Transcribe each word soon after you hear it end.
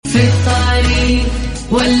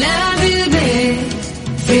ولا بالبيت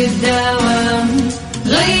في الدوام،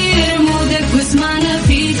 غير مودك واسمعنا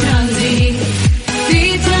في ترانزيت.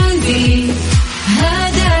 في ترانزيت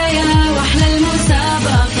هدايا واحلى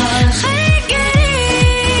المسابقة، خليك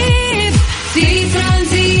قريب في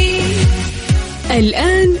ترانزيت.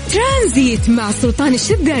 الآن ترانزيت مع سلطان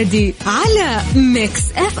الشدادي على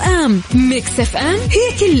ميكس اف ام. ميكس اف ام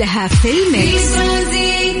هي كلها في الميكس.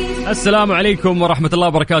 السلام عليكم ورحمة الله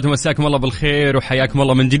وبركاته، مساكم الله بالخير وحياكم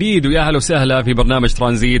الله من جديد، ويا هلا وسهلا في برنامج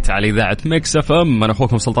ترانزيت على إذاعة ميكس اف ام. أنا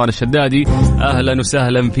أخوكم سلطان الشدادي، أهلا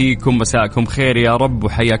وسهلا فيكم، مساكم خير يا رب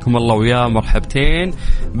وحياكم الله ويا مرحبتين.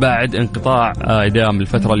 بعد انقطاع إدام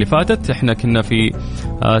الفترة اللي فاتت، احنا كنا في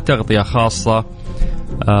تغطية خاصة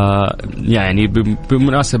يعني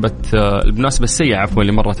بمناسبة المناسبة السيئة عفوا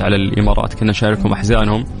اللي مرت على الإمارات، كنا نشاركهم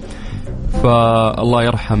أحزانهم، فالله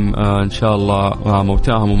يرحم إن شاء الله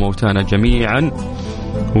موتاهم وموتانا جميعا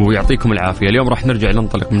ويعطيكم العافية. اليوم راح نرجع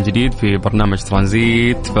ننطلق من جديد في برنامج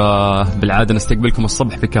ترانزيت، فبالعادة نستقبلكم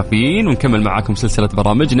الصبح في كافيين ونكمل معاكم سلسلة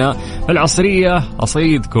برامجنا العصرية.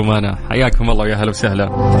 أصيدكم أنا، حياكم الله ويا هلا وسهلا.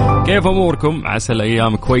 كيف أموركم؟ عسى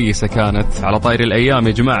الأيام كويسة كانت. على طائر الأيام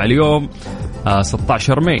يا جماعة، اليوم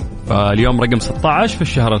 16 ماي، فاليوم رقم 16 في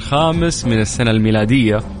الشهر الخامس من السنة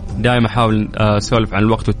الميلادية. دائما أحاول أسولف عن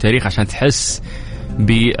الوقت والتاريخ عشان تحس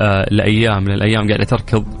بالأيام، الأيام قاعدة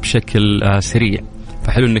تركض بشكل سريع،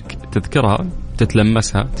 فحلو أنك تذكرها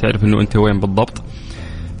تتلمسها، تعرف أنه أنت وين بالضبط،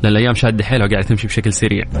 لأن الأيام شادة حيلها وقاعدة تمشي بشكل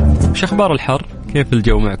سريع. وش أخبار الحر؟ كيف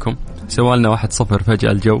الجو معكم؟ سوالنا 1-0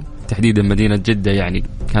 فجأة الجو، تحديدا مدينة جدة يعني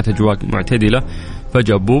كانت أجواء معتدلة،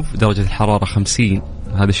 فجأة بوف درجة الحرارة 50.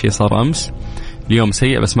 هذا الشيء صار أمس، اليوم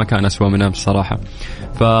سيء بس ما كان أسوأ من أمس صراحة.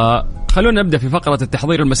 فخلونا نبدأ في فقرة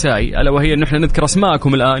التحضير المسائي، ألا وهي أنه إحنا نذكر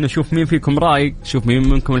أسماءكم الآن، نشوف مين فيكم رايق، نشوف مين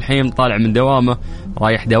منكم الحين طالع من دوامه،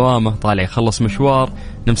 رايح دوامه، طالع يخلص مشوار،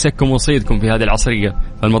 نمسككم ونصيدكم في هذه العصرية.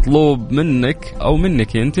 فالمطلوب منك أو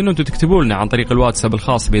منك أنت إنه أنتم تكتبوا لنا عن طريق الواتساب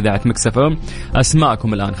الخاص بإذاعة ميكس اف ام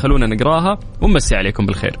أسماءكم الآن، خلونا نقراها ونمسي عليكم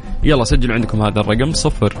بالخير. يلا سجلوا عندكم هذا الرقم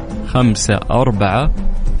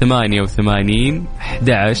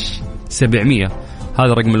 0548811700،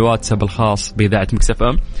 هذا رقم الواتساب الخاص بإذاعة ميكس اف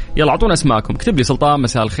ام. يلا اعطونا اسماءكم، اكتب لي سلطان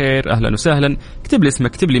مساء الخير اهلا وسهلا، اكتب لي اسمك،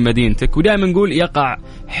 اكتب لي مدينتك، ودائما نقول يقع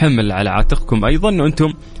حمل على عاتقكم ايضا انه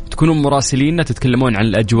انتم تكونون مراسلين تتكلمون عن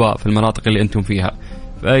الاجواء في المناطق اللي انتم فيها،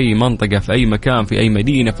 في اي منطقه، في اي مكان، في اي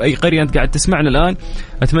مدينه، في اي قريه انت قاعد تسمعنا الان.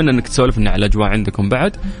 اتمنى انك تسولف لنا على الاجواء عندكم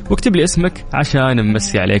بعد، واكتب لي اسمك عشان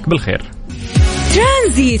نمسي عليك بالخير.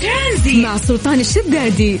 ترانزيت مع سلطان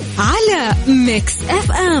الشدادي على ميكس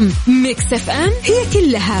اف ام. ميكس اف ام هي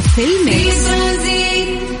كلها في الميكس.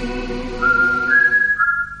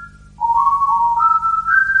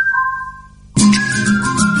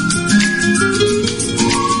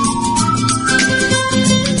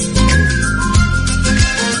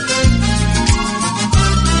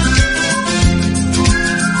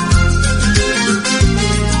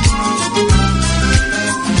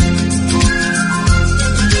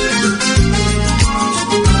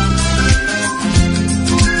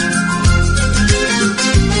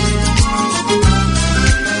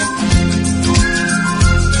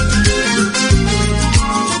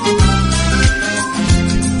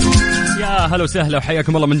 هلا وسهلا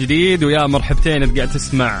وحياكم الله من جديد، ويا مرحبتين قاعد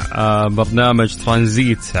تسمع برنامج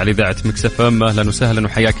ترانزيت على إذاعة ميكس اف ام. أهلا وسهلا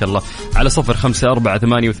وحياك الله على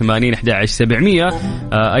 0548811700.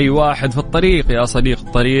 أي واحد في الطريق يا صديق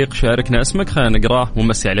الطريق شاركنا اسمك، خلينا نقراه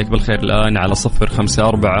ومسي عليك بالخير الآن على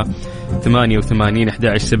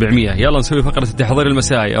 0548811700. يلا نسوي فقرة التحضير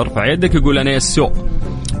المسائي، ارفع يدك يقول أنا السوق،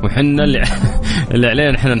 وحنا اللي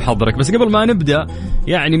علينا حنا نحضرك. بس قبل ما نبدأ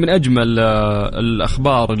يعني من أجمل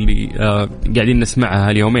الأخبار اللي قاعدين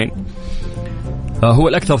نسمعها اليومين، هو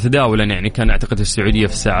الأكثر تداولا، يعني كان أعتقد السعودية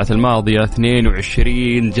في الساعات الماضية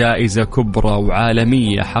 22 جائزة كبرى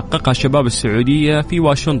وعالمية حققها شباب السعودية في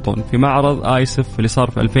واشنطن في معرض آيسف اللي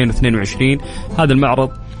صار في 2022. هذا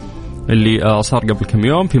المعرض اللي صار قبل كم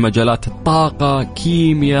يوم في مجالات الطاقة،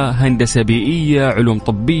 كيمياء، هندسة بيئية، علوم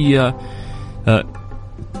طبية،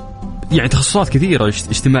 يعني تخصصات كثيرة،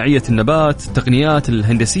 اجتماعية النبات، التقنيات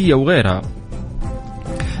الهندسية وغيرها.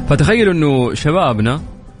 فتخيلوا أنه شبابنا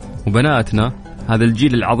وبناتنا، هذا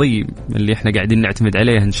الجيل العظيم اللي احنا قاعدين نعتمد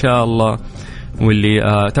عليه إن شاء الله، واللي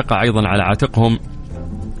تقع أيضا على عاتقهم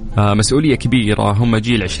مسؤولية كبيرة، هم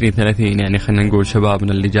جيل 2030 يعني خلينا نقول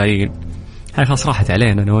شبابنا اللي جايين. هاي خلاص راحت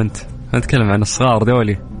علينا أنا وأنت، نتكلم عن الصغار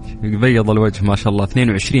دولي بيض الوجه ما شاء الله.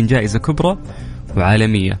 22 جائزة كبرى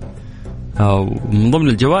وعالمية، ومن ضمن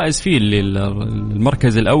الجوائز فيه اللي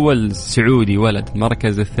المركز الأول سعودي ولد،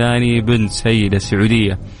 المركز الثاني بنت سيدة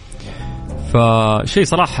سعودية. فشيء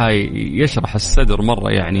صراحة يشرح الصدر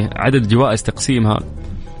مرة، يعني عدد جوائز تقسيمها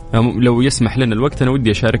لو يسمح لنا الوقت أنا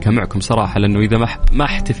ودي أشاركها معكم صراحة، لأنه إذا ما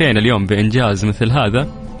احتفينا اليوم بإنجاز مثل هذا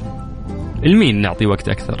المين نعطي وقت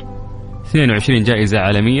أكثر. 22 جائزة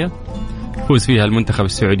عالمية يفوز فيها المنتخب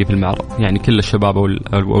السعودي في المعرض، يعني كل الشباب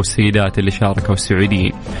أو السيدات اللي شاركوا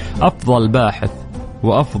السعوديين. أفضل باحث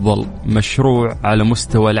وأفضل مشروع على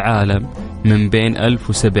مستوى العالم من بين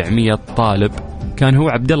 1700 طالب كان هو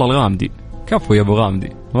عبد الله الغامدي. كفو يا أبو غامدي،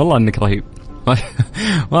 والله أنك رهيب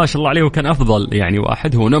ما شاء الله عليه، وكان أفضل يعني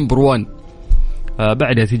واحد، هو نمبر 1.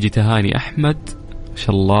 بعدها تيجي تهاني أحمد، ما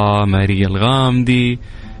شاء الله، ماريا الغامدي،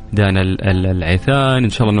 دانا العيثان، إن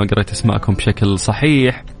شاء الله أنه قرأت اسماءكم بشكل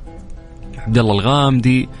صحيح. عبد الله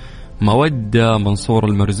الغامدي، مودة، منصور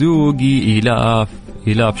المرزوقي،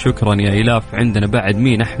 إلاف شكرا يا إلاف. عندنا بعد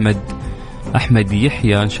مين؟ أحمد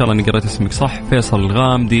يحيى، إن شاء الله أني قرأت اسمك صح. فيصل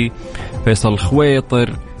الغامدي، فيصل الخويطر،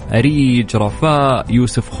 أريج، رفاء،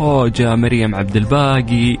 يوسف خوجة، مريم عبد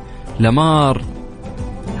الباقي، لمار،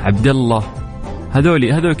 عبد الله.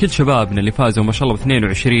 هذول كل شبابنا اللي فازوا ما شاء الله ب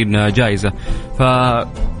 22 جائزة.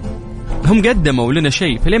 هم قدموا لنا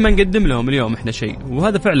شيء، فليه ما نقدم لهم اليوم احنا شيء؟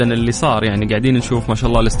 وهذا فعلا اللي صار، يعني قاعدين نشوف ما شاء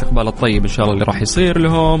الله الاستقبال الطيب ان شاء الله اللي راح يصير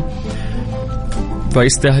لهم،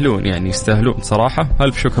 فيستاهلون، يعني يستاهلون صراحة.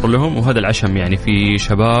 ألف شكر لهم، وهذا العشم يعني في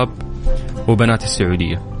شباب وبنات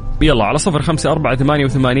السعودية. يلا على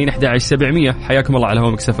 0548811700 حياكم الله على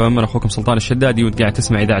هوا مكس اف ام. انا اخوكم سلطان الشدادي وانت قاعد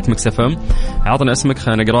تسمع اذاعه مكس اف ام. عطنا اسمك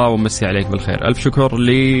خلينا نقراه ونمسي عليك بالخير. الف شكر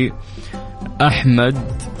لاحمد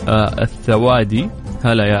الثوادي.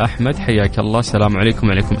 هلا يا احمد، حياك الله. السلام عليكم.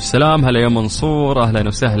 وعليكم السلام. هلا يا منصور، اهلا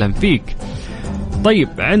وسهلا فيك. طيب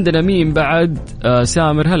عندنا مين بعد؟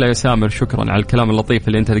 سامر. هلا يا سامر، شكرا على الكلام اللطيف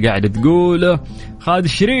اللي انت قاعد تقوله. خالد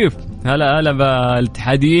الشريف، هلا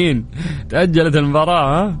بالاتحاديين، تأجلت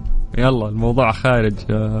المباراة ها؟ يلا الموضوع خارج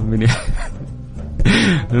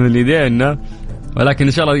من يدينا، ولكن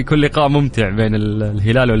إن شاء الله يكون لقاء ممتع بين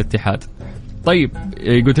الهلال والاتحاد. طيب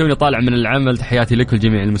يقول توني طالع من العمل، تحياتي لك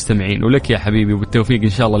ولجميع المستمعين، ولك يا حبيبي، وبالتوفيق إن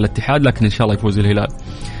شاء الله الاتحاد، لكن إن شاء الله يفوز الهلال.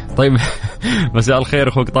 طيب مساء الخير،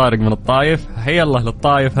 أخوك طارق من الطايف، حيا الله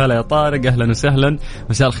للطايف. هلا يا طارق، أهلا وسهلا.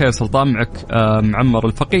 مساء الخير سلطان، معك معمر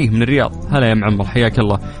الفقيه من الرياض. هلا يا معمر، حياك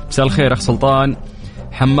الله. مساء الخير أخ سلطان.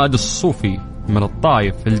 حماد الصوفي من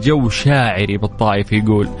الطايف، الجو شاعري بالطايف،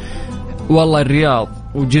 يقول والله الرياض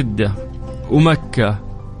وجدة ومكة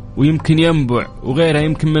ويمكن ينبع وغيرها،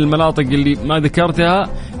 يمكن من المناطق اللي ما ذكرتها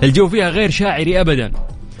الجو فيها غير شاعري أبدا،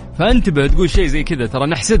 فانتبه تقول شيء زي كذا ترى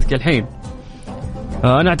نحسدك الحين.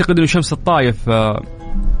 أنا أعتقد أن شمس الطايف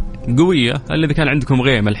قوية، إذا كان عندكم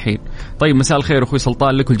غيم الحين. طيب مساء الخير أخوي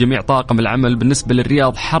سلطان، لك الجميع طاقم العمل. بالنسبة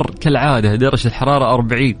للرياض حر كالعادة، درجة الحرارة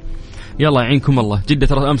 40. يلا يعينكم الله. جدة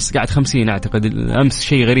ترى أمس قاعد 50 أعتقد، أمس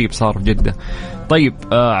شيء غريب صار في جدة. طيب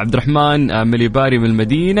عبد الرحمن مليباري من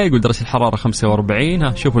المدينة يقول درجة الحرارة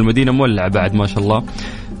 45. شوفوا المدينة مولعة بعد ما شاء الله.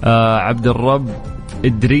 عبد الرب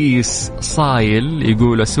إدريس صايل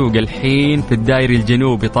يقول أسوق الحين في الدائري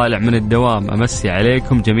الجنوبي، طالع من الدوام، أمسي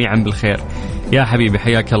عليكم جميعا بالخير. يا حبيبي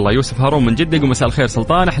حياك الله. يوسف هارون من جدة يقول مساء الخير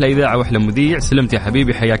سلطان، أحلى إذاعة وأحلى مذيع. سلمت يا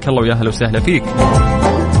حبيبي، حياك الله ويا أهلا وسهلا فيك.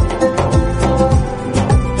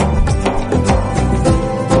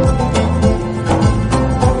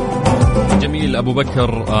 أبو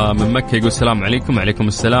بكر من مكة يقول السلام عليكم. وعليكم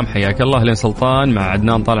السلام، حياك الله. أهلين سلطان، مع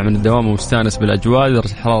عدنان طالع من الدوام ومستانس بالأجواء.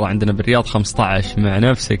 درجة الحرارة عندنا بالرياض 15. مع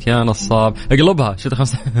نفسك يا نصاب، اقلبها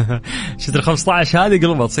شتر 15 هذه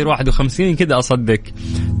اقلبها تصير 51 كذا أصدق.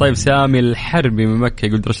 طيب سامي الحربي من مكة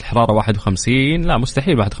يقول درجة الحرارة 51. لا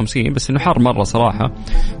مستحيل 51، بس إنه حر مرة صراحة.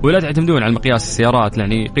 ولا تعتمدون على مقياس السيارات،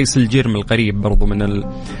 يعني قيس الجرم القريب برضو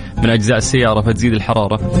من أجزاء السيارة فتزيد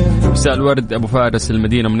الحرارة. مساء الورد أبو فارس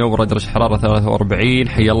المدينة منورة، درجة حرارة 43.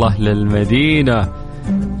 حي الله للمدينة.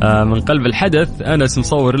 من قلب الحدث أنس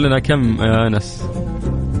مصور لنا كم أنس؟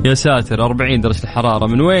 يا ساتر 40 درجة الحرارة.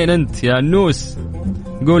 من وين أنت يا أنوس؟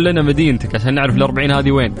 قول لنا مدينتك عشان نعرف 40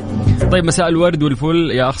 هذه وين. طيب مساء الورد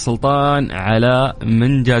والفل يا أخ سلطان، على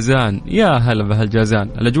من جازان. يا هلا بهالجازان،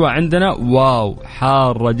 الأجواء عندنا واو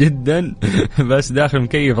حارة جدا بس داخل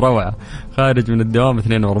مكيف روعة. خارج من الدوام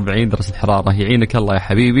 42 درجة الحرارة. يعينك الله يا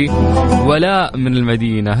حبيبي. ولاء من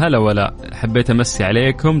المدينة، هلا ولاء، حبيت أمسي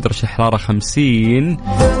عليكم. درجة الحرارة 50.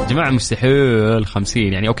 جماعة مستحيل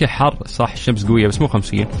 50 يعني، أوكي حر صح، الشمس قوية بس مو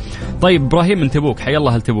 50. طيب إبراهيم من تبوك، حي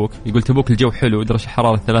الله هل تبوك، يقول تبوك الجو حلو، درجة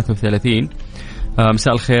الحرارة 33.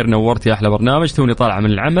 مساء الخير، نورت يا أحلى برنامج، توني طالعة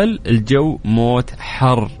من العمل، الجو موت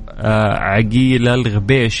حر. عقيلة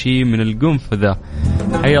الغبيشي من القنفذة،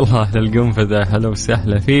 حي الله للقنفذة، هلا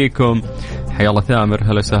وسهلا فيكم. حي الله ثامر،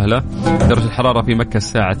 هلا وسهلا. درجة الحرارة في مكة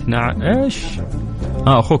الساعة 12.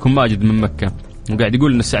 أخوكم ماجد من مكة وقاعد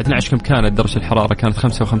يقول إن الساعة 12 كم كانت درجة الحرارة؟ كانت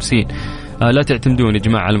 55. لا تعتمدون يا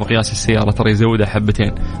جماعة على مقياس السيارة، ترى يزودها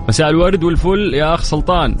حبتين. مساء الورد والفل يا أخ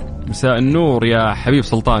سلطان. مساء النور يا حبيب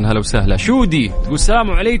سلطان، هلا وسهلا. شودي تقول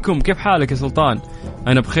السلام عليكم، كيف حالك يا سلطان؟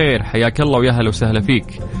 أنا بخير، حياك الله ويا هلا وسهلا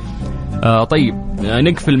فيك. طيب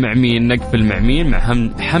نقفل مع مين؟ نقفل مع مين؟ مع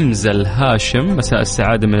حمزة الهاشم. مساء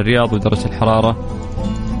السعادة من الرياض ودرجة الحرارة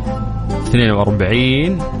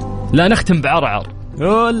 42. لا نختم بعرعر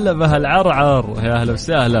ولا بهالعرعر، يا هلا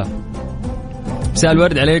وسهلا. مساء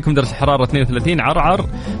الورد عليكم، درجة الحرارة 32 عرعر.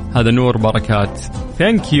 هذا نور بركات.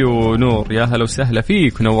 ثانك يو نور، يا هلا وسهلا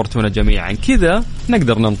فيك ونورتونا جميعا. كذا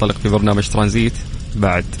نقدر ننطلق في برنامج ترانزيت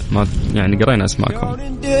بعد ما يعني قرينا اسماءكم.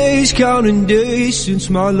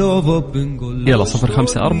 يلا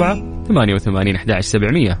 054 88 11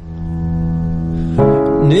 700.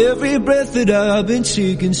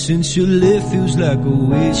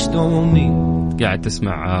 قاعد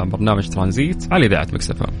تسمع برنامج ترانزيت على إذاعة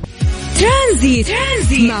ميكس اف ام. ترانزيت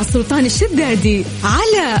مع سلطان الشدادي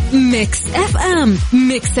على ميكس اف ام.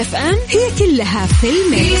 ميكس اف ام هي كلها في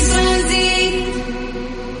الميكس.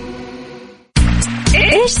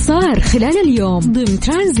 ايش صار خلال اليوم ضمن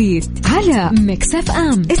ترانزيت على ميكس اف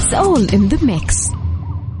ام. It's all in the mix.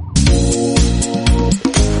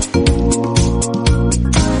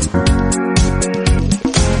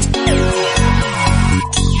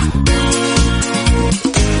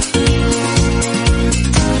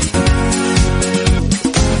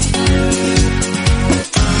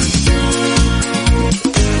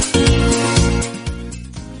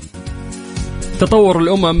 تطور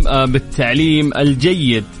الأمم بالتعليم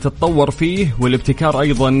الجيد تتطور فيه، والابتكار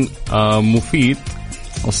أيضا مفيد.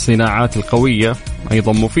 الصناعات القوية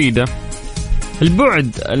أيضا مفيدة. البعد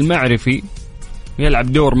المعرفي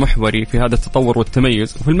يلعب دور محوري في هذا التطور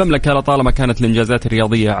والتميز. وفي المملكة لطالما كانت الإنجازات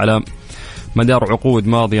الرياضية على مدار عقود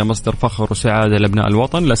ماضية مصدر فخر وسعادة لأبناء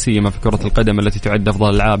الوطن، لا سيما في كرة القدم التي تعد أفضل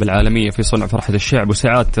الألعاب العالمية في صنع فرحة الشعب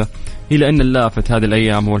وسعادته. إلى أن اللافت هذه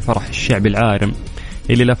الأيام هو الفرح الشعبي العارم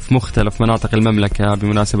اللي لف مختلف مناطق المملكة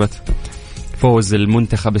بمناسبة فوز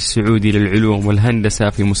المنتخب السعودي للعلوم والهندسة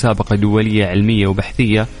في مسابقة دولية علمية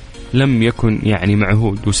وبحثية لم يكن يعني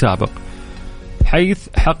معهود وسابق، حيث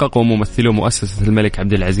حققوا ممثلو مؤسسة الملك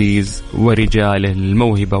عبد العزيز ورجاله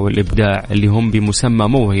الموهبة والإبداع اللي هم بمسمى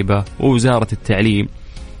موهبة ووزارة التعليم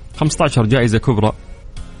 15 جائزة كبرى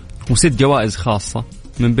و6 جوائز خاصة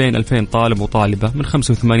من بين 2000 طالب وطالبة من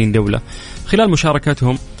 85 دولة خلال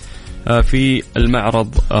مشاركتهم في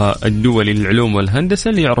المعرض الدولي للعلوم والهندسة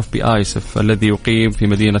اللي يعرف بآيسف الذي يقيم في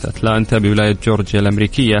مدينة أتلانتا بولاية جورجيا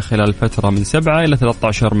الأمريكية خلال الفترة من 7 إلى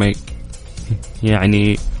 13 ماي،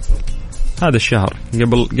 يعني هذا الشهر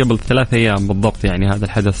قبل 3 أيام بالضبط. يعني هذا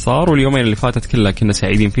الحدث صار، واليومين اللي فاتت كلها كنا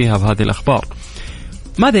سعيدين فيها بهذه الأخبار.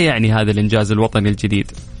 ماذا يعني هذا الإنجاز الوطني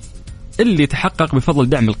الجديد اللي تحقق بفضل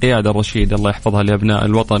دعم القيادة الرشيدة الله يحفظها لأبناء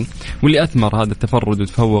الوطن، واللي أثمر هذا التفرد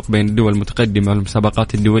وتفوق بين الدول المتقدمة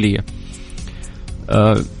والمسابقات الدولية؟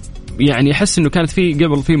 يعني أحس أنه كانت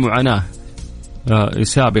قبل في معاناة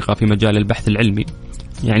سابقة في مجال البحث العلمي،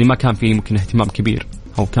 يعني ما كان فيه ممكن اهتمام كبير،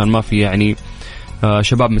 أو كان ما في يعني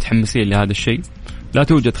شباب متحمسين لهذا الشيء. لا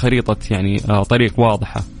توجد خريطة يعني طريق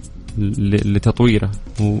واضحة لتطويره،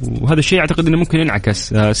 وهذا الشيء أعتقد أنه ممكن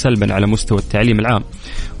ينعكس سلبا على مستوى التعليم العام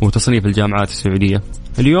وتصنيف الجامعات السعودية.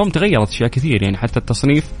 اليوم تغيرت أشياء كثير، يعني حتى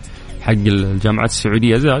التصنيف حق الجامعات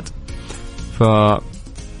السعودية زاد.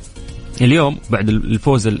 فاليوم بعد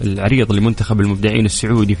الفوز العريض لمنتخب المبدعين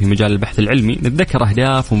السعودي في مجال البحث العلمي، نتذكر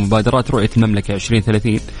أهداف ومبادرات رؤية المملكة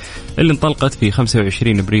 2030 اللي انطلقت في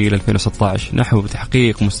 25 أبريل 2016 نحو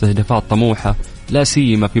تحقيق مستهدفات طموحة، لا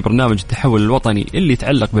سيما في برنامج التحول الوطني اللي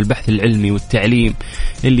يتعلق بالبحث العلمي والتعليم،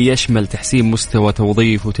 اللي يشمل تحسين مستوى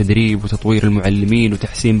توظيف وتدريب وتطوير المعلمين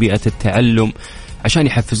وتحسين بيئة التعلم عشان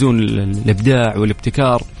يحفزون الإبداع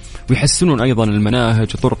والابتكار، ويحسنون أيضا المناهج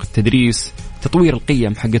وطرق التدريس، تطوير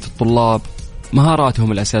القيم حقة الطلاب،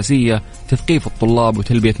 مهاراتهم الأساسية، تثقيف الطلاب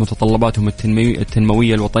وتلبية متطلباتهم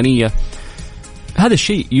التنموية الوطنية. هذا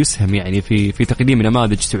الشيء يسهم يعني في تقديم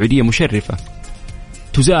نماذج سعودية مشرفة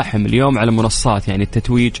تزاحم اليوم على منصات يعني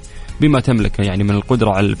التتويج بما تملكه يعني من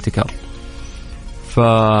القدرة على الابتكار.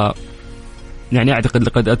 يعني أعتقد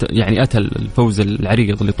لقد أتى الفوز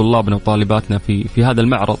العريض لطلابنا وطالباتنا في هذا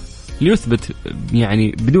المعرض ليثبت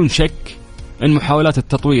يعني بدون شك أن محاولات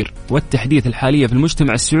التطوير والتحديث الحالية في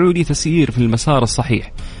المجتمع السعودي تسير في المسار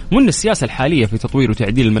الصحيح، وأن السياسة الحالية في تطوير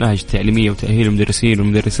وتعديل المناهج التعليمية وتأهيل المدرسين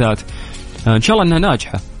والمدرسات إن شاء الله أنها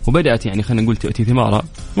ناجحة وبدأت يعني خلينا نقول تأتي ثمارها،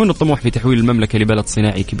 وأن الطموح في تحويل المملكة لبلد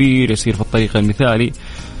صناعي كبير يسير في الطريق المثالي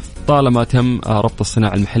طالما تم ربط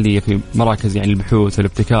الصناعة المحلية في مراكز يعني البحوث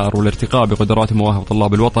والابتكار والارتقاء بقدرات ومواهب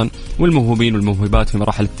طلاب الوطن والموهوبين والموهوبات في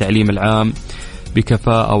مراحل التعليم العام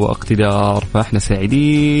بكفاءة واقتدار. فإحنا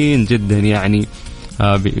سعيدين جدا يعني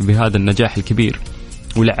بهذا النجاح الكبير،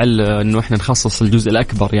 ولعل أنه إحنا نخصص الجزء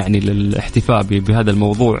الأكبر يعني للاحتفاء بهذا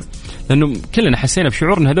الموضوع، لأنه كلنا حسينا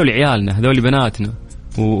بشعورنا هذول عيالنا هذول بناتنا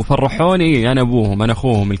وفرحوني، أنا أبوهم أنا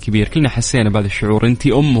أخوهم الكبير، كلنا حسينا بهذا الشعور.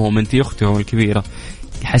 أنتي أمهم أنتي أختهم الكبيرة،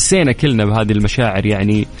 حسينا كلنا بهذه المشاعر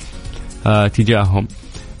يعني تجاههم.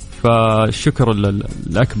 فالشكر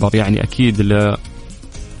الأكبر يعني أكيد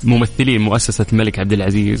لممثلين مؤسسة الملك عبد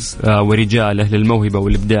العزيز ورجاله للموهبة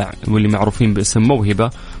والإبداع واللي معروفين باسم موهبة،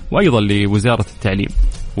 وأيضا لوزارة التعليم،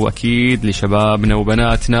 وأكيد لشبابنا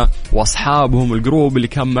وبناتنا وأصحابهم الجروب اللي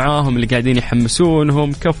كان معاهم اللي قاعدين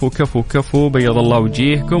يحمسونهم. كفو كفو كفو، بيض الله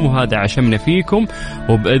وجيهكم، وهذا عشمنا فيكم،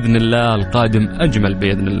 وبإذن الله القادم أجمل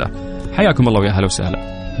بإذن الله. حياكم الله ويا هلا وسهلا.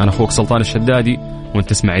 أنا أخوك سلطان الشدادي وأنت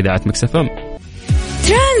تسمع إذاعة ميكس اف ام.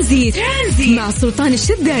 ترانزيت مع سلطان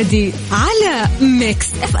الشدادي على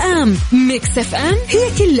ميكس اف ام. ميكس اف ام هي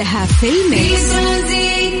كلها في الميكس.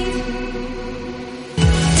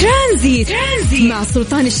 ترانزيت مع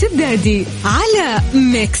سلطان الشدادي على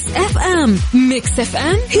ميكس اف ام. ميكس اف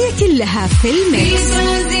ام هي كلها في الميكس.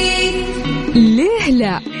 ليه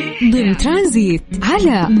لا ضمن ترانزيت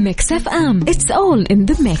على ميكس اف ام. It's all in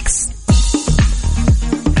the mix.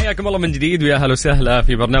 حياكم الله من جديد ويا هلا وسهلا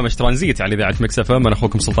في برنامج ترانزيت على إذاعة ميكس اف ام. أنا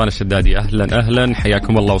أخوكم سلطان الشدادي. أهلا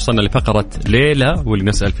حياكم الله. وصلنا لفقرة ليلة واللي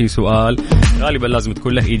نسأل فيه سؤال غالبا لازم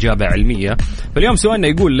تكون له إجابة علمية. فاليوم سؤالنا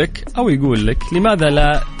يقول لك لماذا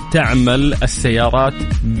لا تعمل السيارات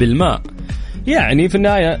بالماء؟ يعني في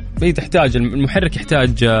النهاية هي تحتاج المحرك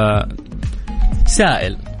يحتاج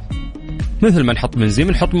سائل، مثل ما نحط بنزين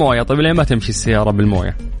نحط موية. طيب ليه ما تمشي السيارة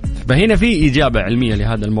بالموية؟ فهنا في إجابة علمية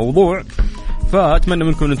لهذا الموضوع، فأتمنى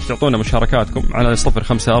منكم أن تعطونا مشاركاتكم على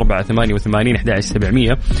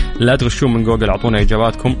 0548811700. لا تغشون من جوجل، أعطونا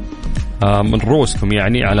إجاباتكم من رؤوسكم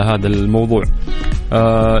يعني على هذا الموضوع،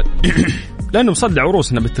 لأنه مصدع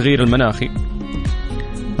رؤوسنا بالتغيير المناخي.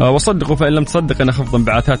 وصدقوا فإن لم تصدق أن خفض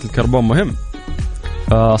انبعاثات الكربون مهم،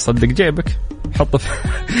 فصدق جيبك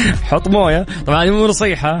حط موية. طبعا مو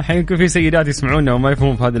نصيحة، حين يكون في سيدات يسمعونا وما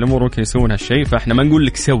يفهمون في هذه الأمور ممكن يسوون هالشيء، فإحنا ما نقول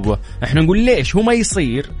لك سوى، إحنا نقول ليش هو ما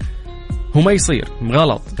يصير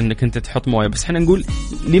غلط انك انت تحط مويه، بس احنا نقول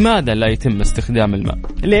لماذا لا يتم استخدام الماء.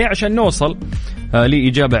 ليه؟ عشان نوصل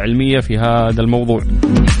لإجابة علمية في هذا الموضوع.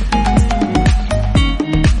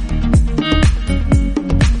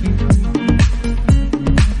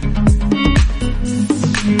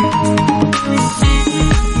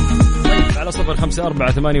 على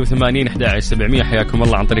 0548811700 حياكم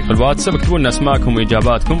الله عن طريق الواتساب. اكتبوا لنا اسماءكم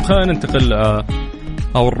واجاباتكم. خلينا ننتقل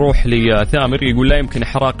أو نروح لثامر يقول لا يمكن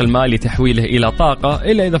إحراق الماء لتحويله إلى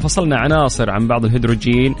طاقة إلا إذا فصلنا عناصر عن بعض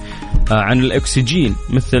الهيدروجين عن الأكسجين،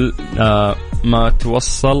 مثل ما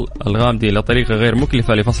توصل الغامدي إلى طريقة غير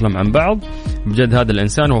مكلفة لفصلهم عن بعض. بجد هذا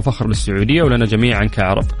الإنسان هو فخر للسعودية ولنا جميعا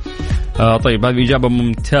كعرب. طيب هذه إجابة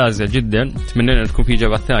ممتازة جدا، أتمنى أن تكون في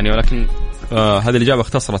إجابة ثانية، ولكن هذه الإجابة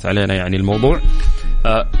اختصرت علينا يعني الموضوع.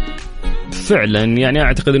 فعلا يعني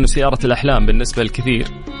أعتقد أنه سيارة الأحلام بالنسبة للكثير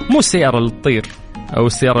مو السيارة اللي تطير أو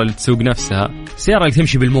السيارة اللي تسوق نفسها، السيارة اللي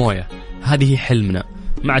تمشي بالموية، هذه هي حلمنا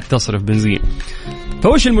مع التصرف بنزين.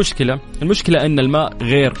 فوش المشكلة؟ المشكلة أن الماء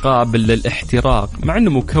غير قابل للاحتراق، مع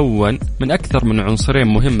أنه مكون من أكثر من عنصرين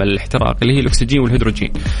مهمة للاحتراق اللي هي الأكسجين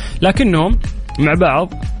والهيدروجين، لكنهم مع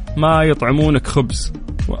بعض ما يطعمونك خبز،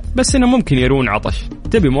 بس إنه ممكن يرون عطش.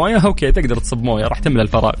 تبي موية؟ أوكي تقدر تصب موية راح تملى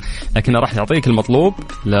الفراغ، لكن راح تعطيك المطلوب؟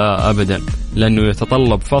 لا أبدا، لأنه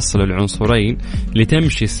يتطلب فصل العنصرين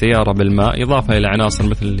لتمشي السيارة بالماء، إضافة إلى عناصر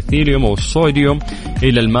مثل الليثيوم أو الصوديوم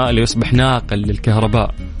إلى الماء ليصبح ناقل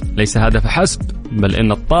للكهرباء. ليس هذا فحسب، بل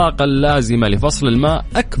إن الطاقة اللازمة لفصل الماء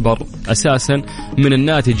أكبر أساسا من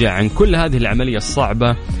الناتجة عن كل هذه العملية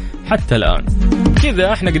الصعبة حتى الآن.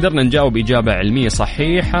 كذا احنا قدرنا نجاوب إجابة علمية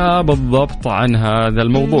صحيحة بالضبط عن هذا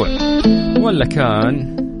الموضوع. ولا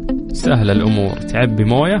كان سهلة الأمور، تعبي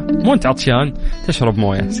موية، مو أنت عطشان تشرب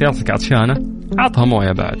موية، سيارتك عطشانة عطها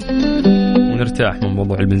موية بعد، ونرتاح من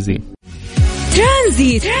موضوع البنزين.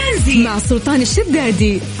 ترانزيت مع سلطان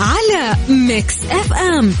الشدادي على ميكس اف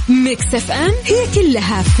ام. ميكس اف ام هي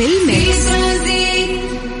كلها في الميكس.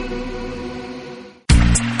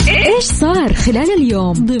 ايش صار خلال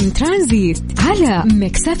اليوم ضمن ترانزيت على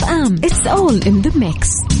ميكس اف ام. It's all in the mix.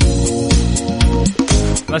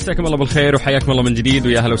 مساكم الله بالخير وحياكم الله من جديد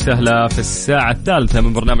ويا هلا وسهلا في الساعة الثالثة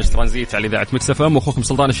من برنامج ترانزيت على إذاعة مكس اف ام، وأخوكم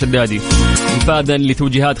سلطان الشدادي. مفادا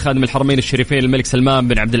لتوجيهات خادم الحرمين الشريفين الملك سلمان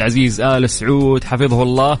بن عبد العزيز آل سعود حفظه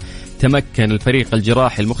الله، تمكن الفريق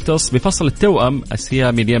الجراحي المختص بفصل التوأم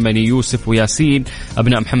السيامي اليمني يوسف وياسين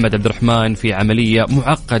أبناء محمد عبد الرحمن في عملية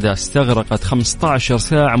معقدة استغرقت 15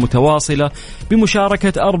 ساعة متواصلة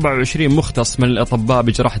بمشاركة 24 مختص من الأطباء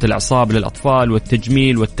بجراحة الأعصاب للأطفال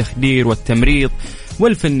والتجميل والتخدير والتمريض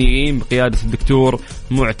والفنيين بقيادة الدكتور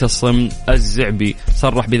معتصم الزعبي.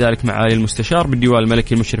 صرح بذلك معالي المستشار بالديوان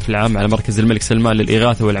الملكي المشرف العام على مركز الملك سلمان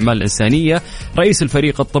للإغاثة والأعمال الإنسانية رئيس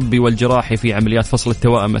الفريق الطبي والجراحي في عمليات فصل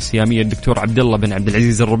التوأم السيامية الدكتور عبد الله بن عبد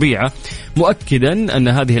العزيز الربيعة، مؤكدا أن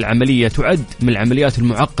هذه العملية تعد من العمليات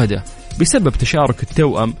المعقدة بسبب تشارك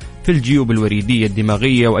التوأم في الجيوب الوريدية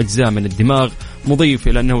الدماغية وأجزاء من الدماغ، مضيف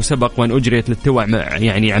إلى أنه سبق وأن أجريت للتوأم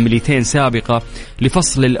يعني عمليتين سابقة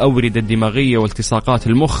لفصل الأوردة الدماغية والتصاقات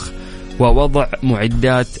المخ ووضع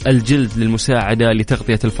معدات الجلد للمساعدة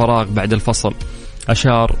لتغطية الفراغ بعد الفصل.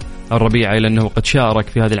 أشار الربيعة إلى أنه قد شارك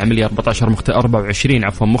في هذه العملية 24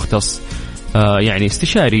 مختص يعني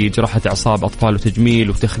استشاري جراحة أعصاب أطفال وتجميل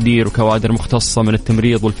وتخدير وكوادر مختصة من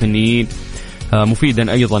التمريض والفنيين،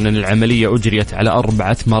 مفيدا أيضا أن العملية أجريت على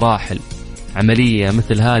 4 مراحل. عملية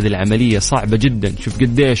مثل هذه العملية صعبة جدا، شوف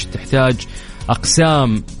قديش تحتاج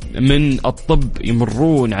أقسام من الطب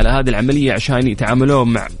يمرون على هذه العملية عشان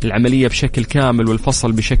يتعاملون مع العملية بشكل كامل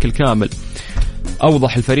والفصل بشكل كامل.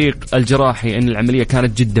 أوضح الفريق الجراحي أن العملية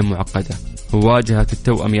كانت جدا معقدة، وواجهت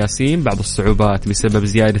التوأم ياسين بعض الصعوبات بسبب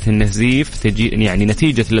زيادة النزيف يعني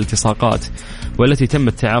نتيجة الالتصاقات والتي تم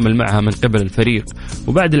التعامل معها من قبل الفريق.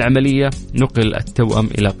 وبعد العملية نقل التوأم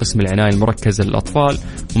إلى قسم العناية المركزة للأطفال،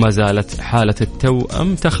 وما زالت حالة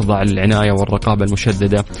التوأم تخضع للعناية والرقابة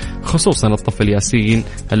المشددة، خصوصا الطفل ياسين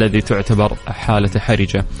الذي تعتبر حالة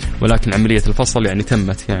حرجة. ولكن عملية الفصل يعني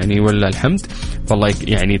تمت يعني ولا الحمد، والله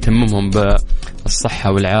يعني يتممهم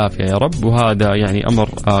بالصحة والعافية يا رب. وهذا يعني أمر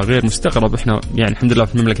غير مستغرب، احنا يعني الحمد لله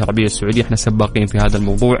في المملكة العربية السعودية احنا سباقين في هذا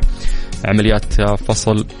الموضوع، عمليات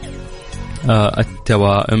فصل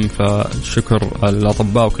التوائم. فالشكر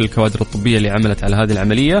الأطباء وكل الكوادر الطبية اللي عملت على هذه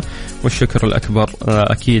العملية، والشكر الأكبر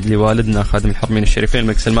أكيد لوالدنا خادم الحرمين الشريفين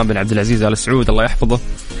الملك سلمان بن عبد العزيز آل سعود الله يحفظه،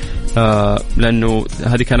 لأنه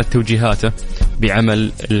هذه كانت توجيهاته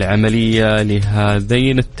بعمل العملية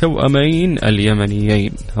لهذين التوأمين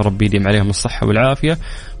اليمنيين. ربي يديم عليهم الصحة والعافية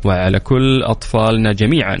وعلى كل أطفالنا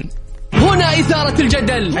جميعا. هنا إثارة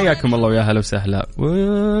الجدل. حياكم الله ويا هلا وسهلا.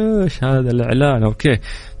 وش هذا الإعلان؟ أوكي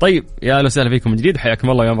طيب يا هلا وسهلا فيكم من جديد، حياكم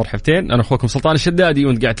الله يا مرحبتين. أنا أخوكم سلطان الشدادي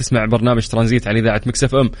وأنت قاعد تسمع برنامج ترانزيت على إذاعة مكس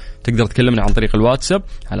اف ام. تقدر تكلمنا عن طريق الواتساب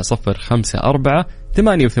على 054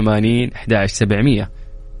 88 11700.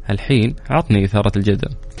 الحين عطني إثارة الجدل.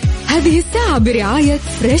 هذه الساعة برعاية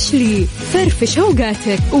فريشلي، فرفش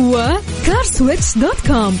اوقاتك،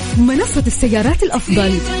 وكارسويتش.com منصة السيارات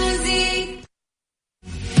الأفضل.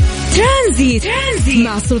 ترانزيت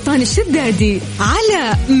مع سلطان الشدادي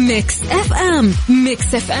على ميكس اف ام.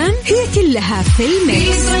 ميكس اف ام هي كلها في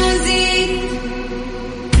الميكس.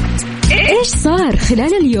 ايش صار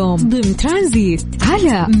خلال اليوم ضمن ترانزيت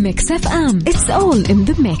على ميكس اف ام. It's all in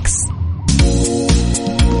the mix.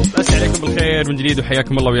 مساء عليكم بالخير من جديد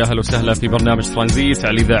وحياكم الله ويا هلا وسهلا في برنامج ترانزيت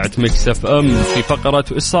على إذاعة ميكس اف ام. في فقرة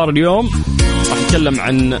إيش صار اليوم راح نتكلم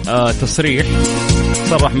عن تصريح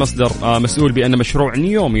صرح مصدر مسؤول بأن مشروع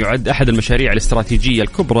نيوم يعد أحد المشاريع الاستراتيجية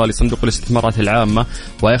الكبرى لصندوق الاستثمارات العامة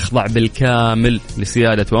ويخضع بالكامل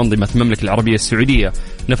لسيادة وأنظمة المملكة العربية السعودية.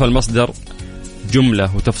 نفى المصدر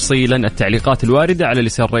جملة وتفصيلا التعليقات الواردة على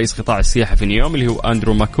لسان رئيس قطاع السياحة في نيوم اللي هو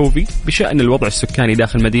أندرو ماكوفي بشأن الوضع السكاني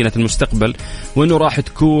داخل مدينة المستقبل، وأنه راح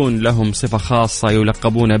تكون لهم صفة خاصة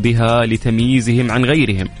يلقبون بها لتمييزهم عن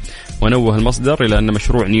غيرهم. ونوه المصدر إلى أن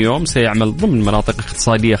مشروع نيوم سيعمل ضمن مناطق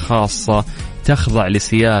اقتصادية خاصة تخضع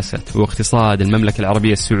لسياسة واقتصاد المملكة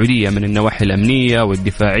العربية السعودية من النواحي الأمنية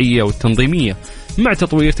والدفاعية والتنظيمية، مع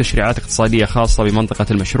تطوير تشريعات اقتصادية خاصة بمنطقة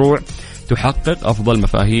المشروع تحقق أفضل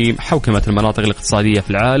مفاهيم حوكمة المناطق الاقتصادية في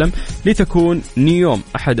العالم، لتكون نيوم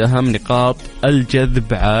أحد أهم نقاط الجذب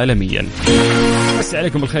عالميا. بس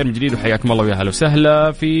عليكم بالخير من جديد وحياكم الله ويا هلا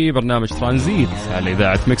وسهلا في برنامج ترانزيت على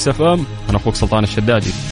إذاعة ميكس اف ام. أنا أخوك سلطان الشدادي.